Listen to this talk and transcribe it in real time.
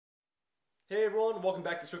Hey everyone, welcome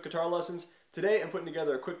back to Swift Guitar Lessons. Today I'm putting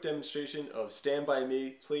together a quick demonstration of Stand By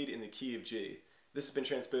Me played in the key of G. This has been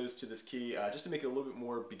transposed to this key just to make it a little bit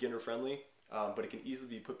more beginner friendly, but it can easily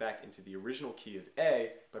be put back into the original key of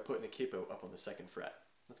A by putting a capo up on the 2nd fret.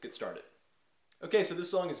 Let's get started. Okay, so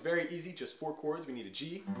this song is very easy, just 4 chords. We need a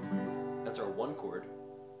G, that's our 1 chord.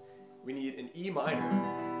 We need an E minor,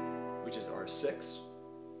 which is our 6.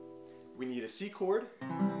 We need a C chord,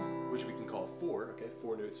 which we can call 4, okay,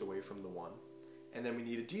 4 notes away from the 1. And then we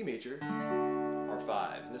need a D major, our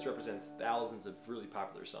 5, and this represents thousands of really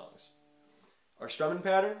popular songs. Our strumming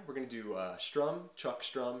pattern, we're going to do strum, chuck,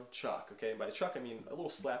 okay? And by chuck, I mean a little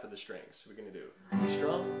slap of the strings. We're going to do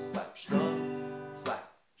strum, slap, slap,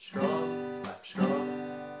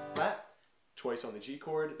 slap. Twice on the G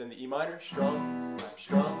chord, then the E minor, strum, slap,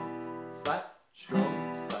 slap.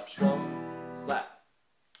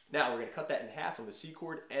 Now we're going to cut that in half on the C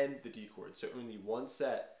chord and the D chord, so only one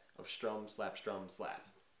set of strum, slap.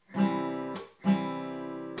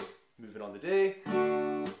 Moving on the D,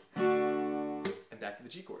 and back to the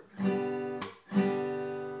G chord.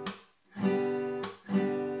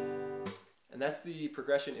 And that's the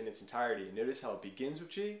progression in its entirety. Notice how it begins with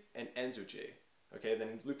G and ends with G. Okay,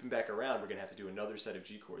 then looping back around, we're going to have to do another set of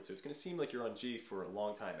G chords, so it's going to seem like you're on G for a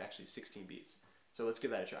long time, actually 16 beats. So let's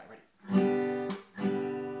give that a try. Ready?